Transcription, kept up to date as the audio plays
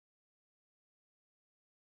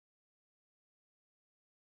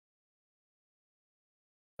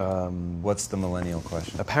What's the millennial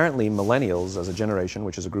question? Apparently, millennials as a generation,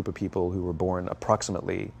 which is a group of people who were born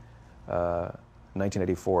approximately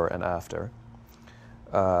 1984 and after,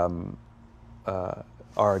 are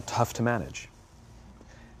tough to manage.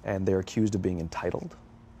 And they're accused of being entitled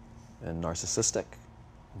and narcissistic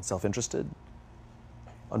and self-interested,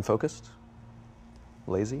 unfocused,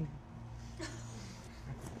 lazy.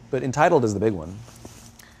 But entitled is the big one.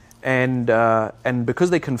 And because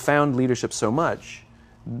they confound leadership so much,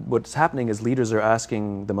 what's happening is leaders are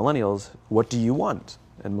asking the millennials, what do you want?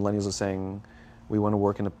 And millennials are saying, we want to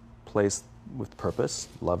work in a place with purpose,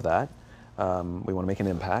 love that. We want to make an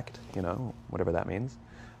impact, whatever that means.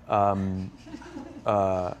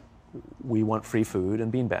 We want free food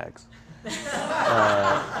and beanbags.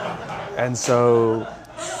 And so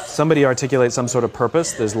somebody articulates some sort of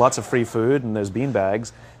purpose, there's lots of free food and there's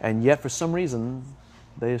beanbags, and yet for some reason,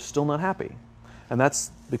 they're still not happy. And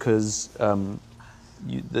that's because they're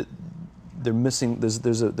missing,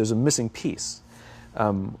 there's a missing piece.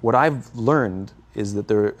 What I've learned is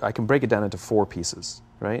that I can break it down into 4 pieces,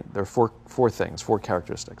 right? There are four things, 4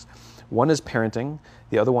 characteristics. One is parenting,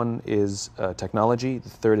 the other one is technology, the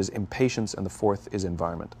third is impatience, and the fourth is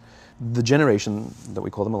environment. The generation that we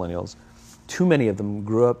call the millennials, too many of them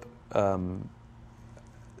grew up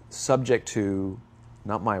subject to,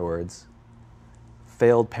 not my words,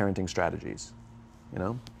 failed parenting strategies,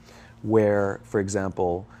 where, for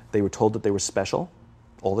example, they were told that they were special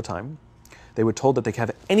all the time. They were told that they could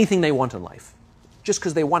have anything they want in life, just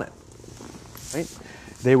because they want it, right?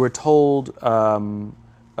 They were told,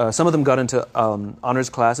 some of them got into honors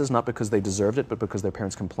classes, not because they deserved it, but because their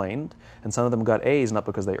parents complained. And some of them got A's, not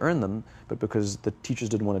because they earned them, but because the teachers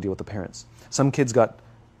didn't want to deal with the parents. Some kids got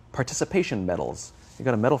participation medals. You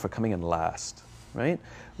got a medal for coming in last, right?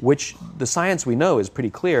 Which the science we know is pretty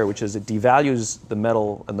clear, which is it devalues the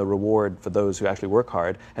medal and the reward for those who actually work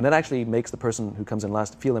hard. And it actually makes the person who comes in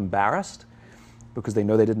last feel embarrassed because they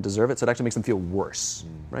know they didn't deserve it. So it actually makes them feel worse,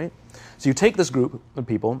 right? So you take this group of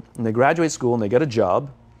people and they graduate school and they get a job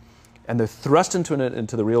and they're thrust into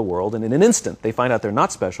the real world, and in an instant they find out they're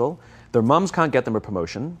not special, their moms can't get them a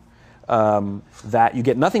promotion, that you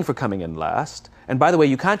get nothing for coming in last, and by the way,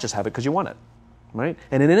 you can't just have it because you want it, right?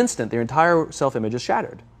 And in an instant, their entire self-image is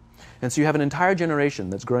shattered. And so you have an entire generation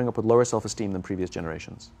that's growing up with lower self-esteem than previous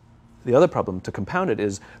generations. The other problem, to compound it,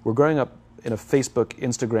 is we're growing up in a Facebook,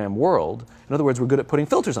 Instagram world. In other words, we're good at putting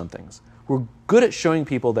filters on things. We're good at showing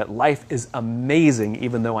people that life is amazing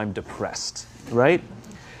even though I'm depressed, right?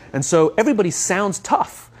 And so everybody sounds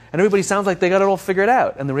tough, and everybody sounds like they got it all figured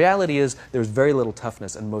out. And the reality is there's very little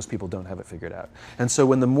toughness, and most people don't have it figured out. And so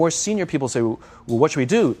when the more senior people say, well, what should we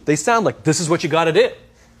do? They sound like, this is what you got to do.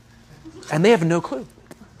 And they have no clue.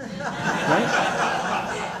 Right?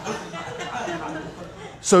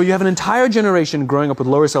 So you have an entire generation growing up with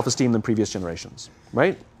lower self-esteem than previous generations,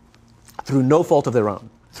 right? Through no fault of their own.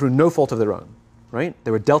 Through no fault of their own, right?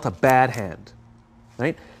 They were dealt a bad hand,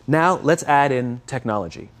 right? Now let's add in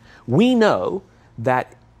technology. We know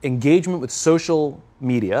that engagement with social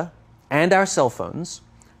media and our cell phones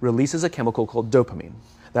releases a chemical called dopamine.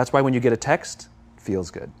 That's why when you get a text, it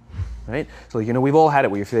feels good, right? So we've all had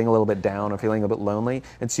it where you're feeling a little bit down or feeling a bit lonely,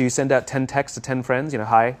 and so you send out 10 texts to 10 friends,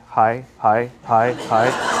 hi, hi, hi, hi,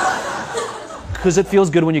 hi, because it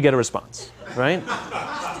feels good when you get a response, right?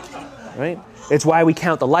 Right? It's why we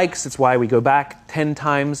count the likes. It's why we go back 10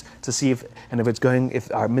 times to see if my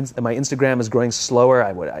Instagram is growing slower,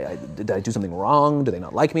 did I do something wrong? Do they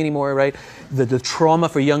not like me anymore, right? The trauma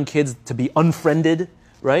for young kids to be unfriended,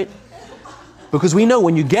 right? Because we know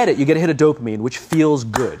when you get it, you get a hit of dopamine, which feels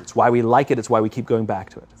good. It's why we like it. It's why we keep going back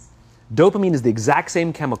to it. Dopamine is the exact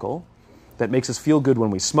same chemical that makes us feel good when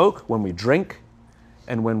we smoke, when we drink,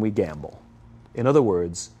 and when we gamble. In other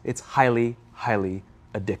words, it's highly, highly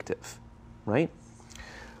addictive. Right?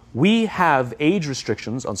 We have age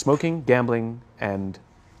restrictions on smoking, gambling, and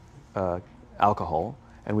alcohol,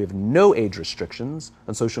 and we have no age restrictions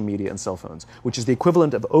on social media and cell phones, which is the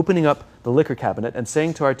equivalent of opening up the liquor cabinet and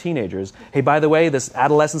saying to our teenagers, hey, by the way, this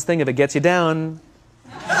adolescence thing, if it gets you down.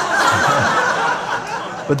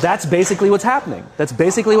 But that's basically what's happening. That's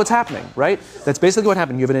basically what's happening, right? That's basically what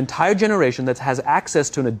happened. You have an entire generation that has access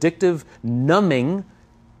to an addictive, numbing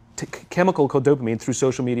chemical called dopamine through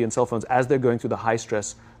social media and cell phones as they're going through the high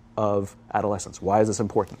stress of adolescence. Why is this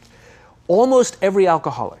important? Almost every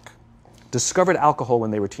alcoholic discovered alcohol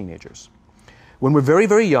when they were teenagers. When we're very,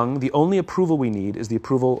 very young, the only approval we need is the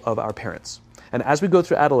approval of our parents. And as we go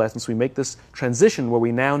through adolescence, we make this transition where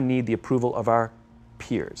we now need the approval of our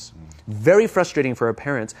peers. Very frustrating for our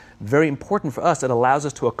parents, very important for us. It allows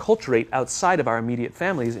us to acculturate outside of our immediate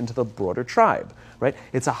families into the broader tribe, right?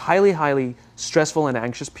 It's a highly, highly stressful and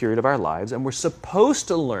anxious period of our lives, and we're supposed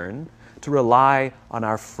to learn to rely on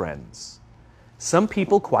our friends. Some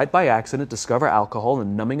people, quite by accident, discover alcohol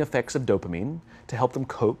and numbing effects of dopamine to help them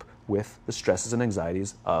cope with the stresses and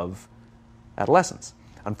anxieties of adolescence.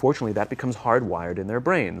 Unfortunately, that becomes hardwired in their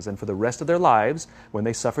brains, and for the rest of their lives, when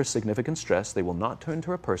they suffer significant stress, they will not turn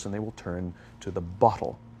to a person, they will turn to the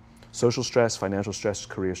bottle. Social stress, financial stress,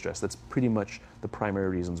 career stress, that's pretty much the primary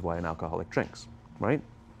reasons why an alcoholic drinks, right?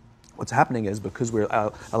 What's happening is because we're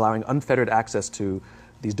allowing unfettered access to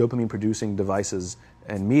these dopamine-producing devices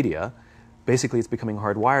and media, basically it's becoming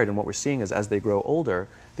hardwired, and what we're seeing is as they grow older,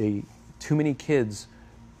 too many kids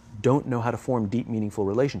don't know how to form deep, meaningful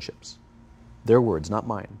relationships. Their words, not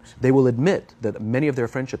mine. They will admit that many of their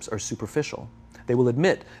friendships are superficial. They will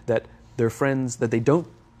admit that their friends, that they don't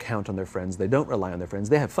count on their friends, they don't rely on their friends,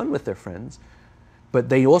 they have fun with their friends, but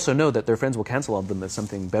they also know that their friends will cancel on them if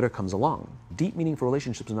something better comes along. Deep, meaningful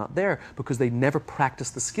relationships are not there because they never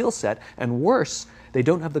practice the skill set, and worse, they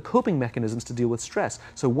don't have the coping mechanisms to deal with stress.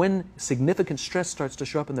 So when significant stress starts to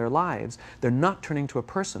show up in their lives, they're not turning to a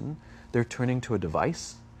person, they're turning to a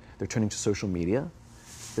device, they're turning to social media,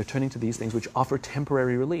 they're turning to these things which offer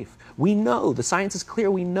temporary relief. We know, the science is clear,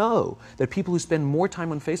 we know that people who spend more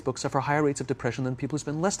time on Facebook suffer higher rates of depression than people who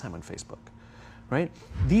spend less time on Facebook, right?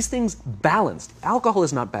 These things balanced. Alcohol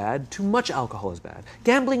is not bad, too much alcohol is bad.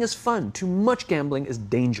 Gambling is fun, too much gambling is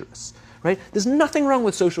dangerous, right? There's nothing wrong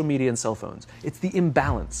with social media and cell phones. It's the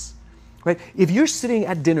imbalance, right? If you're sitting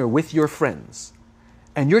at dinner with your friends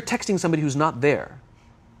and you're texting somebody who's not there,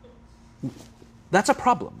 that's a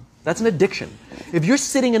problem. That's an addiction. If you're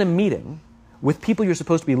sitting in a meeting with people you're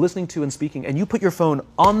supposed to be listening to and speaking, and you put your phone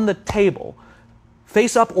on the table,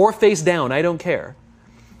 face up or face down, I don't care,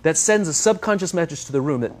 that sends a subconscious message to the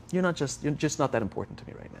room that you're just not that important to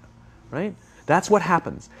me right now, right? That's what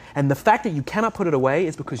happens. And the fact that you cannot put it away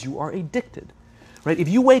is because you are addicted, right? If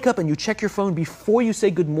you wake up and you check your phone before you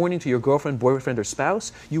say good morning to your girlfriend, boyfriend, or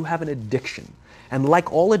spouse, you have an addiction. And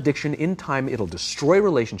like all addiction, in time, it'll destroy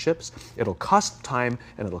relationships, it'll cost time,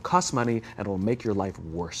 and it'll cost money, and it'll make your life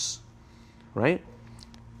worse, right?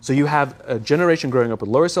 So you have a generation growing up with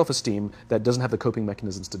lower self-esteem that doesn't have the coping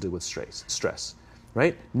mechanisms to deal with stress,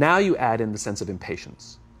 right? Now you add in the sense of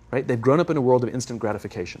impatience, right? They've grown up in a world of instant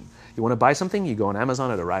gratification. You want to buy something, you go on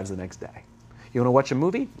Amazon, it arrives the next day. You want to watch a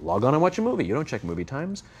movie? Log on and watch a movie. You don't check movie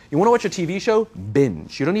times. You want to watch a TV show?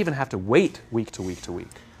 Binge. You don't even have to wait week to week to week,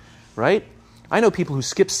 right? I know people who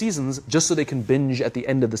skip seasons just so they can binge at the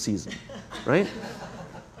end of the season, right?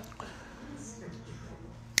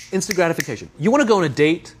 Instant gratification. You want to go on a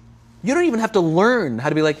date? You don't even have to learn how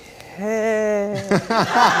to be like, hey.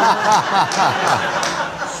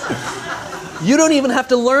 You don't even have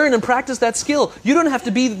to learn and practice that skill. You don't have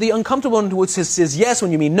to be the uncomfortable one who says yes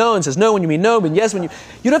when you mean no and says no when you mean no, but yes when you...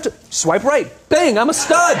 You don't have to swipe right. Bang, I'm a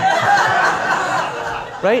stud.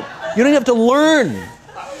 Right? You don't have to learn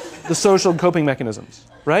the social coping mechanisms,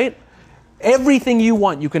 right? Everything you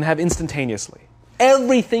want, you can have instantaneously.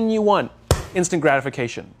 Everything you want, instant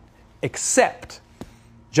gratification. Except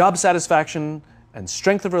job satisfaction and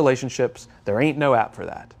strength of relationships, there ain't no app for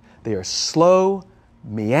that. They are slow,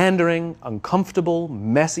 meandering, uncomfortable,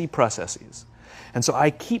 messy processes. And so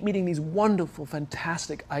I keep meeting these wonderful,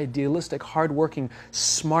 fantastic, idealistic, hardworking,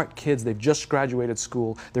 smart kids. They've just graduated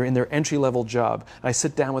school. They're in their entry-level job. I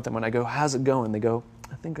sit down with them and I go, how's it going? They go,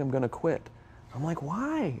 I think I'm going to quit. I'm like,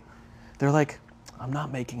 why? They're like, I'm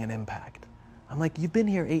not making an impact. I'm like, you've been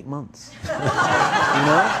here 8 months. You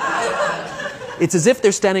know? It's as if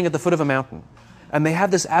they're standing at the foot of a mountain and they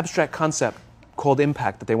have this abstract concept called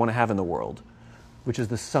impact that they want to have in the world, which is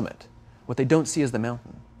the summit. What they don't see is the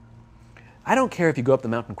mountain. I don't care if you go up the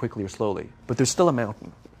mountain quickly or slowly, but there's still a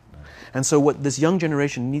mountain. And so what this young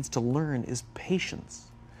generation needs to learn is patience.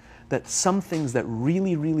 That some things that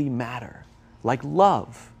really, really matter, like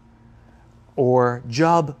love, or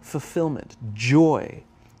job fulfillment, joy,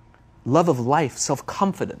 love of life,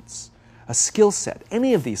 self-confidence, a skill set,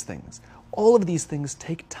 any of these things, all of these things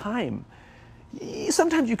take time.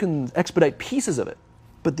 Sometimes you can expedite pieces of it,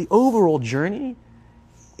 but the overall journey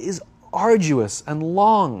is arduous and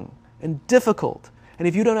long and difficult. And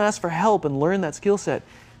if you don't ask for help and learn that skill set,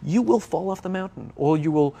 you will fall off the mountain, or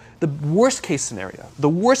you will, the worst case scenario,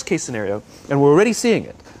 and we're already seeing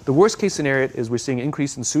it, the worst case scenario is we're seeing an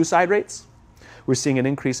increase in suicide rates, we're seeing an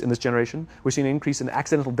increase in this generation, we're seeing an increase in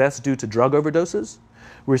accidental deaths due to drug overdoses,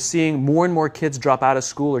 we're seeing more and more kids drop out of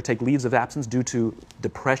school or take leaves of absence due to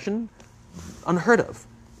depression, unheard of.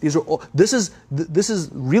 These are all, this is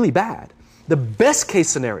really bad. The best case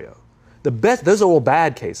scenario, those are all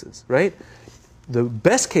bad cases, right? The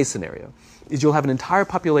best case scenario is you'll have an entire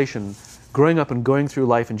population growing up and going through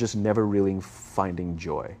life and just never really finding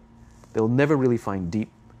joy. They'll never really find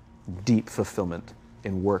deep fulfillment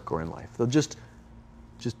in work or in life. They'll just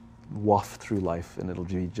waft through life and it'll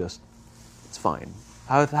be just, it's fine.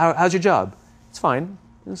 How's your job? It's fine.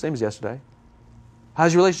 The same as yesterday.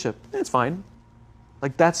 How's your relationship? It's fine.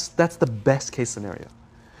 Like that's the best case scenario.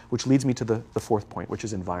 Which leads me to the fourth point, which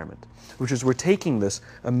is environment. Which is we're taking this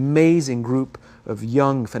amazing group of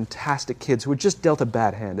young, fantastic kids who are just dealt a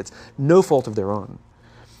bad hand. It's no fault of their own.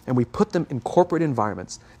 And we put them in corporate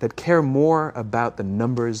environments that care more about the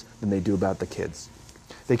numbers than they do about the kids.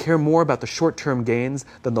 They care more about the short-term gains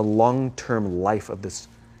than the long-term life of this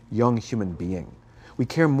young human being. We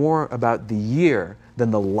care more about the year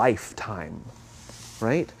than the lifetime,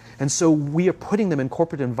 right? And so we are putting them in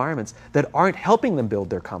corporate environments that aren't helping them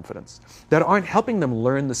build their confidence, that aren't helping them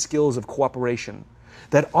learn the skills of cooperation,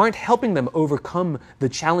 that aren't helping them overcome the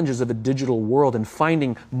challenges of a digital world and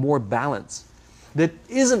finding more balance, that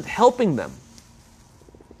isn't helping them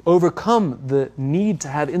overcome the need to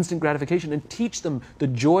have instant gratification and teach them the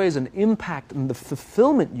joys and impact and the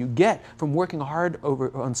fulfillment you get from working hard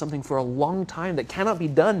on something for a long time that cannot be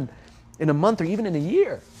done in a month or even in a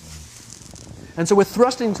year. And so we're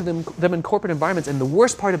thrusting to them in corporate environments, and the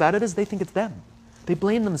worst part about it is they think it's them. They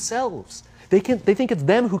blame themselves. They think it's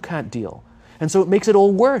them who can't deal. And so it makes it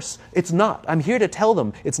all worse. It's not. I'm here to tell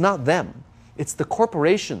them it's not them. It's the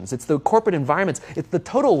corporations. It's the corporate environments. It's the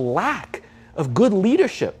total lack of good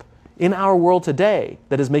leadership in our world today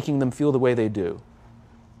that is making them feel the way they do.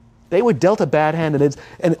 They were dealt a bad hand,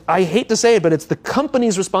 and I hate to say it, but it's the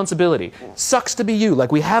company's responsibility. Sucks to be you.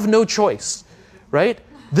 Like, we have no choice, right?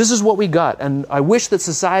 This is what we got, and I wish that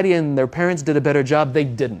society and their parents did a better job. They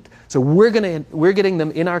didn't. So we're getting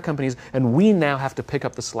them in our companies, and we now have to pick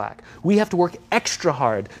up the slack. We have to work extra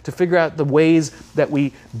hard to figure out the ways that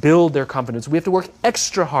we build their confidence. We have to work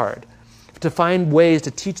extra hard to find ways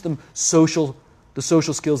to teach them the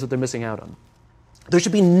social skills that they're missing out on. There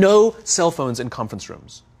should be no cell phones in conference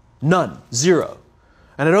rooms. None. Zero.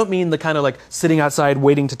 And I don't mean the kind of like sitting outside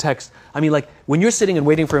waiting to text. I mean like when you're sitting and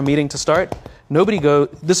waiting for a meeting to start,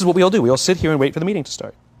 this is what we all do. We all sit here and wait for the meeting to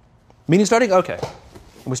start. Meeting starting? Okay.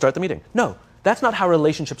 And we start the meeting. No, that's not how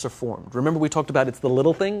relationships are formed. Remember we talked about it's the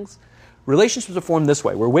little things? Relationships are formed this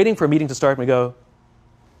way. We're waiting for a meeting to start and we go,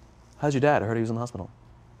 how's your dad? I heard he was in the hospital.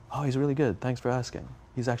 Oh, he's really good. Thanks for asking.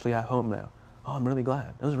 He's actually at home now. Oh, I'm really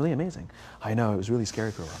glad. It was really amazing. I know, it was really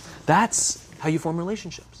scary for a while. That's how you form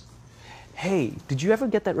relationships. Hey, did you ever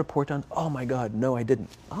get that report done? Oh my God, no, I didn't.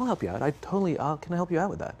 I'll help you out. Can I help you out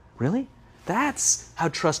with that? Really? That's how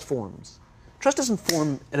trust forms. Trust doesn't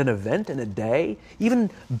form at an event in a day. Even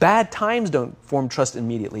bad times don't form trust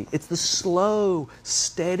immediately. It's the slow,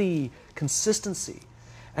 steady consistency.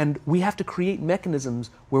 And we have to create mechanisms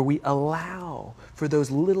where we allow for those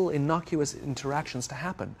little innocuous interactions to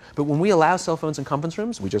happen. But when we allow cell phones in conference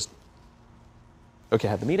rooms, we just, okay,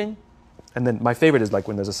 have the meeting. And then my favorite is like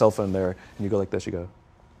when there's a cell phone there and you go like this, you go.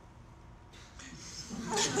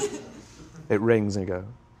 It rings and you go.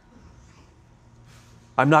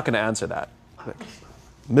 I'm not going to answer that. Like,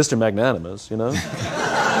 Mr. Magnanimous, you know?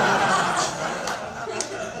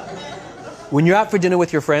 When you're out for dinner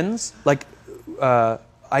with your friends, like,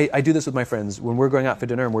 I do this with my friends. When we're going out for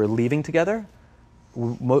dinner and we're leaving together,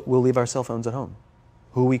 we'll leave our cell phones at home.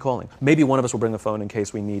 Who are we calling? Maybe one of us will bring a phone in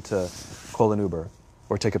case we need to call an Uber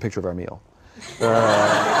or take a picture of our meal.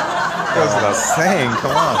 That goes without saying,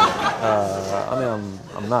 come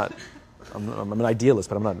on. I'm an idealist,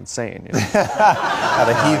 but I'm not insane. You know? At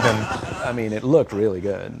a heathen. I mean, it looked really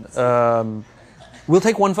good. We'll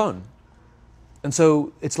take one phone. And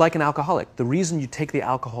so it's like an alcoholic. The reason you take the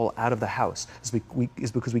alcohol out of the house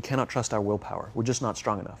is because we cannot trust our willpower. We're just not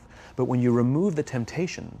strong enough. But when you remove the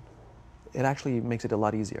temptation, it actually makes it a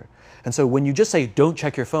lot easier. And so when you just say, don't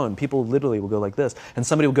check your phone, people literally will go like this. And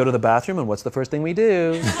somebody will go to the bathroom, and what's the first thing we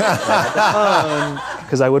do? Grab the phone.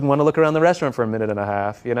 Because I wouldn't want to look around the restaurant for a minute and a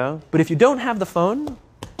half, you know? But if you don't have the phone,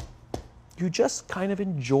 you just kind of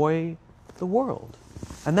enjoy the world.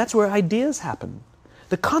 And that's where ideas happen.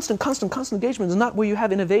 The constant engagement is not where you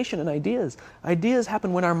have innovation and ideas. Ideas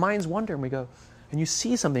happen when our minds wander and we go, and you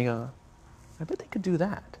see something, I bet they could do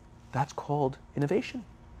that. That's called innovation,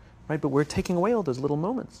 right? But we're taking away all those little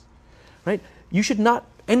moments, right? You should not,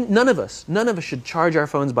 and none of us should charge our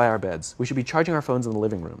phones by our beds. We should be charging our phones in the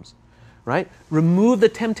living rooms, right? Remove the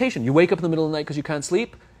temptation. You wake up in the middle of the night because you can't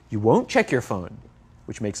sleep, you won't check your phone,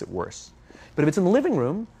 which makes it worse. But if it's in the living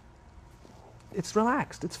room, it's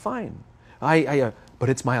relaxed, it's fine. But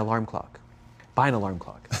it's my alarm clock. buy an alarm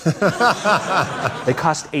clock. They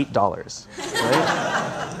cost $8,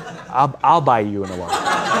 right? I'll buy you an alarm.